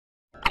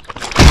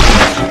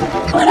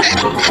Today's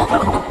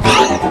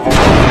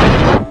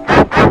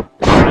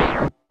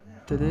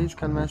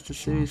KineMaster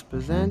series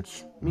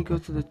presents me go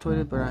to the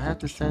toilet, but I have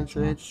to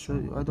censor it so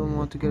I don't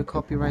want to get a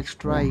copyright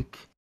strike.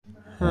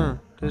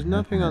 There's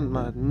nothing on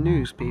my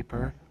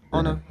newspaper.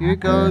 Oh no, here it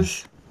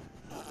goes.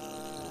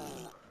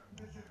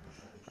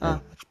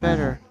 It's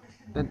better.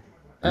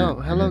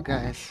 Hello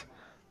guys.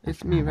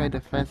 It's me, Ray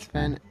the Fast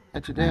Fan,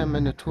 and today I'm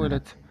in the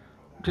toilet.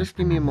 Just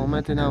give me a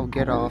moment and I'll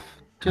get off.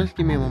 Just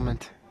give me a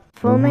moment.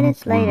 4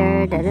 minutes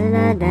later, da da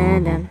da da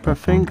da. But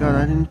thank God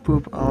I didn't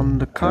poop on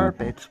the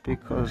carpet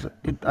because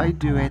I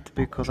do it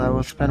because I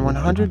will spend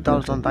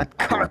 $100 on that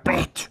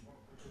carpet.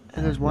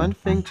 And there's one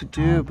thing to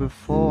do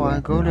before I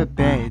go to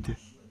bed.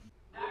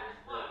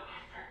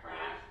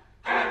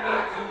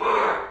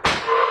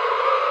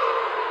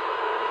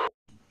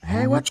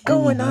 Hey, what's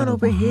going on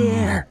over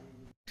here?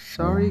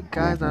 Sorry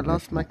guys, I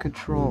lost my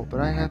control, but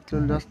I have to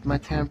lost my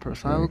temper,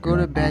 so I will go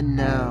to bed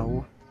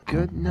now.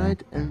 Good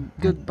night and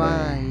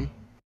goodbye.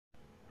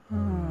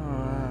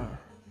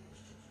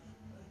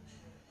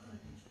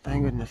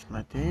 Thank goodness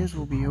my days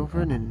will be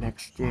over the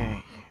next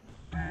day.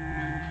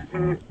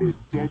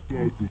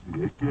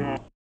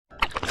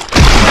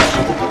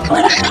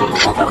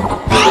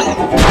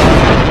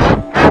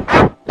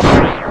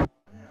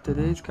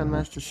 Today's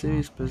KineMaster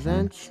series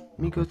presents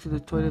me go to the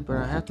toilet, but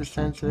I have to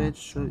censor it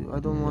so I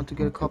don't want to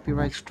get a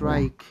copyright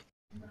strike.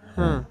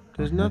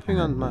 There's nothing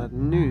on my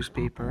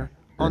newspaper.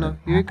 Oh no,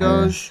 here it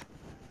goes.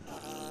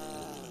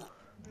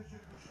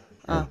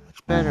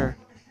 It's better.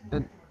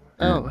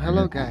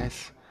 Hello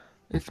guys.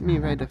 It's me,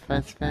 Ray the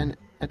Fast Fan,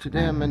 and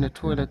today I'm in the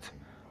toilet.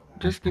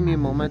 Just give me a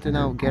moment and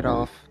I'll get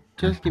off.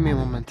 Just give me a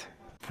moment.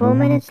 4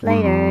 minutes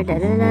later, da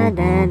da da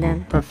da da.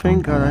 But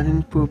thank God I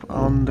didn't poop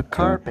on the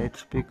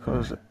carpet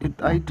because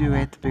I do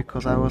it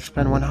because I will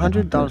spend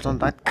 $100 on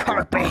that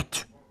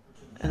carpet.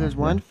 And there's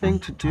one thing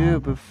to do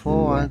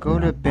before I go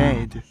to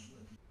bed.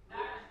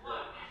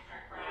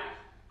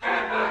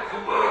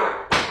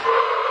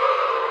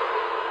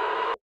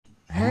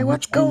 Hey,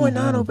 what's going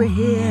on over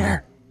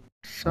here?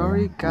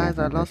 Sorry guys,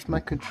 I lost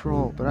my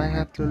control, but I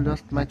have to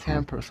lost my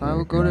temper, so I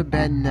will go to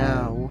bed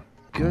now.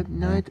 Good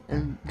night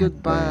and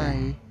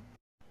goodbye.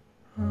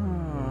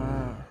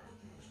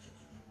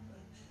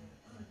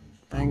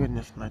 Thank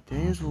goodness my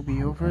days will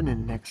be over the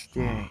next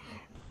day.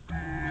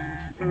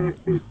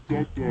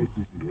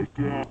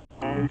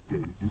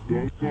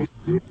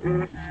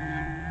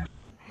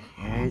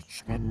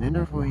 It's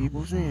getting for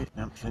people say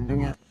I'm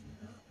sending it.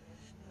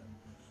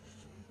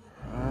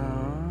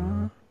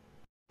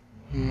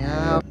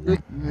 Ja,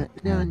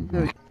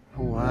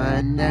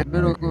 وانا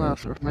بروكو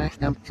اصرف ما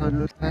يحتم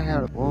تصلوا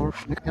السهر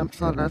بورش نكتم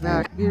صلاة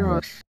ذاك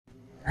بيروس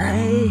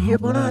هاي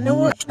يبغى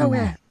نوش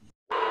نوه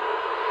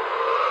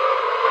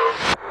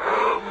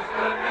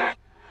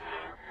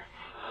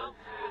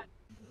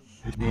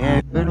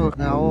هدي بروك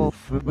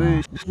نعوف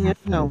بيش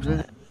نسنيف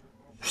نوزة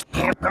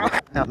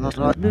ستيبراك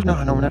نصرات بيش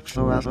نحن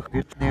ونفسه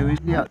أزخي تنويش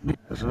دياتني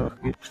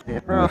أزخي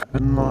ستيبراك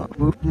بنا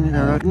بوبني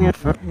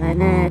نرغنيفة La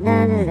la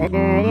la la la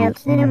dirty up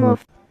cinema.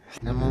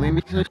 Snammo mi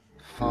mixer,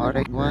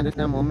 fare guarda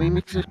snammo mi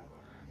mixer.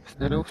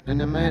 Snaruf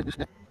den med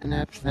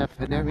snap snap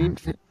för det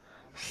rimse.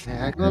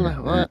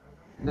 Sägla vad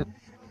det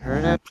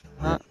hör upp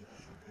ha.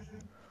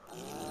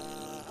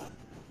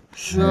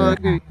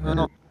 Sjögu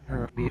han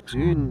hör vi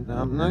syn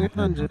namna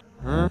fanns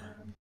ha.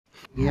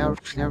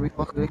 Jag ska vi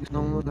packa det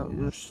någon då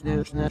just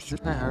det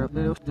snäst det här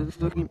det låter det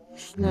står inte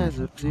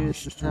snäst det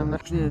system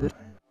det.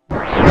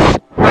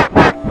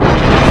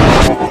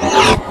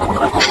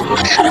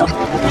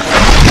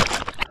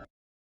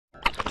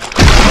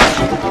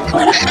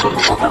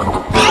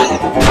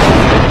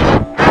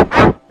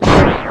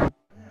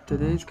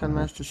 Today's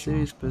KineMaster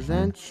series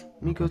presents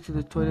me go to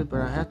the toilet,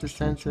 but I have to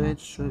censor it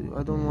so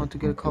I don't want to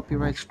get a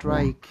copyright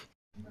strike.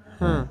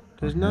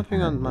 There's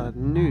nothing on my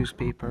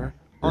newspaper.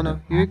 Oh no,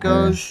 here it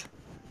goes.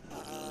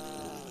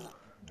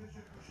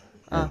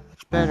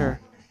 It's better.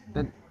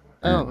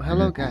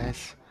 Hello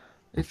guys.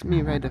 It's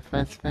me, Ray the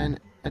Fast Fan,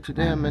 and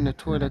today I'm in the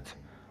toilet.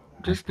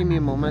 Just give me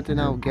a moment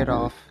and I'll get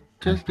off.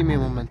 Just give me a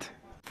moment.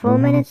 4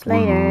 minutes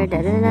later,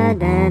 da da da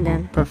da da.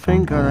 But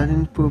thank God I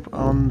didn't poop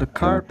on the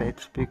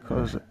carpet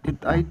because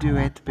I do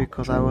it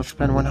because I will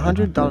spend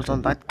 $100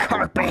 on that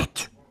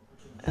carpet.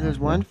 And there's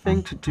one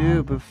thing to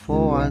do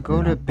before I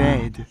go to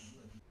bed.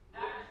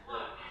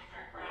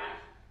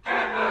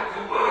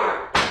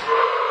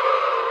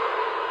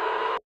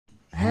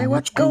 Hey,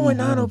 what's going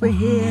on over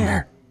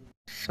here?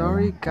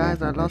 Sorry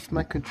guys, I lost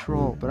my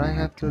control, but I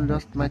have to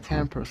lost my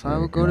temper, so I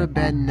will go to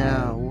bed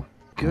now.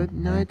 Good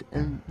night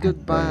and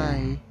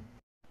goodbye.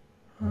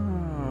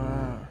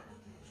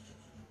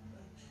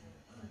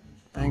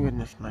 Thank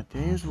goodness my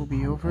days will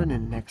be over the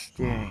next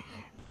day.